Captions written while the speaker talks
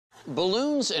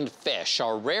Balloons and fish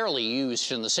are rarely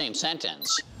used in the same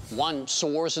sentence. One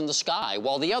soars in the sky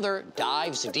while the other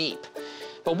dives deep.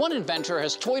 But one inventor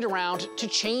has toyed around to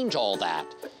change all that,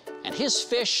 and his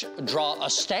fish draw a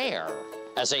stare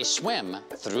as they swim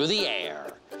through the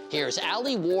air. Here's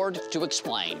Allie Ward to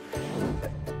explain.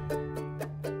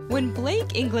 When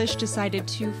Blake English decided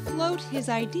to float his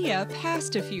idea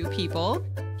past a few people,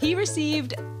 he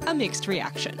received a mixed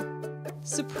reaction.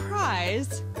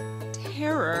 Surprise,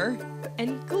 terror,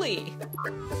 and glee.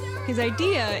 His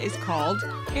idea is called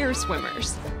air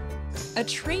swimmers. A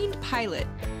trained pilot,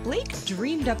 Blake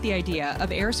dreamed up the idea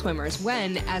of air swimmers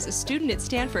when, as a student at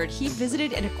Stanford, he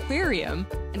visited an aquarium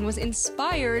and was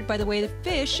inspired by the way the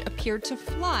fish appeared to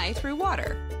fly through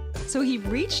water. So he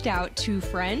reached out to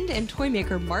friend and toy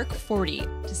maker Mark Forty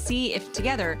to see if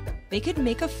together they could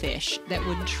make a fish that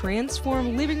would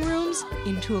transform living rooms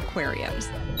into aquariums.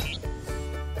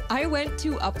 I went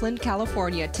to Upland,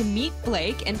 California to meet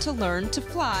Blake and to learn to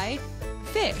fly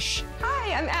fish.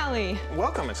 Hi, I'm Allie.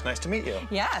 Welcome, it's nice to meet you.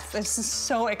 Yes, this is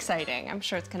so exciting. I'm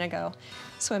sure it's gonna go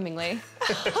swimmingly.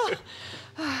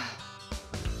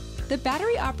 The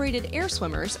battery-operated air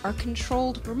swimmers are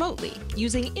controlled remotely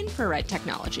using infrared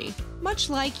technology, much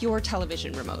like your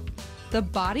television remote. The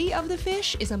body of the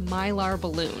fish is a mylar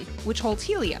balloon, which holds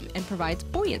helium and provides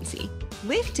buoyancy,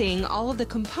 lifting all of the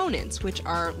components, which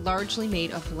are largely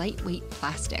made of lightweight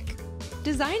plastic.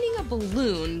 Designing a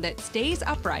balloon that stays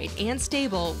upright and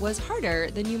stable was harder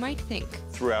than you might think.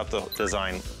 Throughout the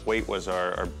design, weight was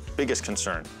our biggest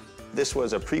concern. This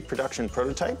was a pre-production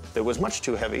prototype that was much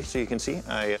too heavy, so you can see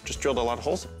I just drilled a lot of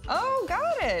holes. Oh,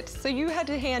 got it. So you had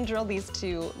to hand drill these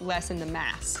to lessen the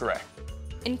mass. Correct.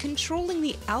 And controlling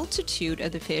the altitude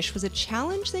of the fish was a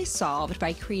challenge they solved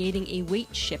by creating a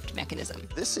weight shift mechanism.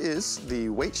 This is the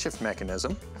weight shift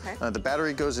mechanism. Okay. The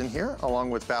battery goes in here along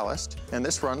with ballast, and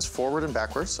this runs forward and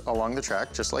backwards along the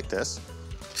track, just like this.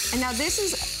 And now this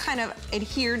is kind of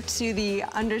adhered to the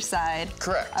underside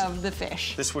Correct. of the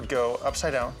fish. This would go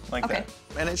upside down like Okay.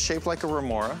 that. And it's shaped like a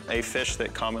remora, a fish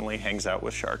that commonly hangs out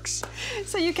with sharks.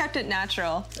 So you kept it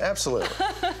natural. Absolutely.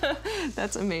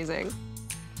 That's amazing.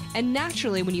 And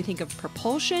naturally, when you think of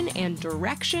propulsion and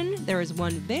direction, there is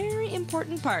one very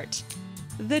important part,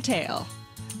 the tail.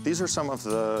 These are some of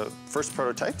the first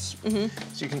prototypes. So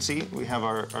you can see we have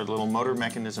our little motor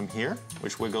mechanism here,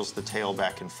 which wiggles the tail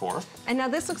back and forth. And now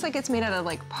this looks like it's made out of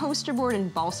like poster board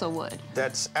and balsa wood.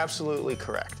 That's absolutely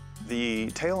correct.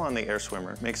 The tail on the air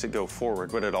swimmer makes it go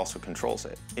forward, but it also controls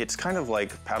it. It's kind of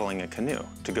like paddling a canoe.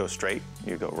 To go straight,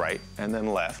 you go right and then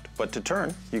left, but to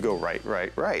turn, you go right,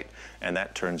 right, right, and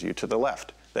that turns you to the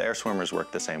left. The air swimmers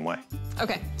work the same way.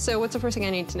 Okay, so what's the first thing I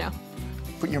need to know?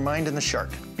 Put your mind in the shark.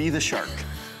 Be the shark.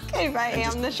 Okay, if I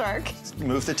am the shark.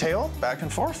 Move the tail back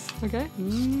and forth. Okay.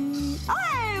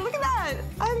 Hi, look at that!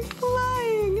 I'm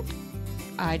flying!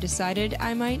 I decided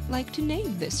I might like to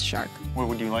name this shark. What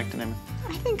would you like to name it?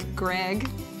 I think Greg.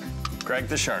 Greg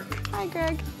the shark. Hi,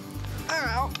 Greg.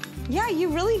 Oh. Yeah, you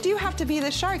really do have to be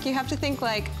the shark. You have to think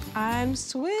like, I'm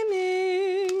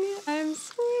swimming, I'm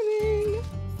swimming.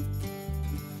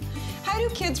 How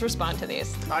do kids respond to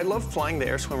these? I love flying the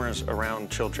air swimmers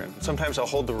around children. Sometimes I'll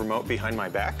hold the remote behind my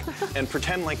back and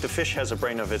pretend like the fish has a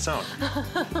brain of its own.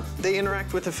 They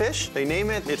interact with the fish, they name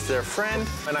it, it's their friend,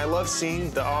 and I love seeing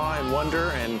the awe and wonder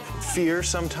and fear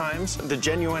sometimes, the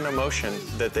genuine emotion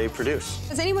that they produce.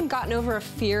 Has anyone gotten over a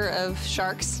fear of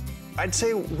sharks? I'd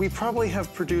say we probably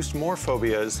have produced more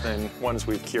phobias than ones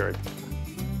we've cured.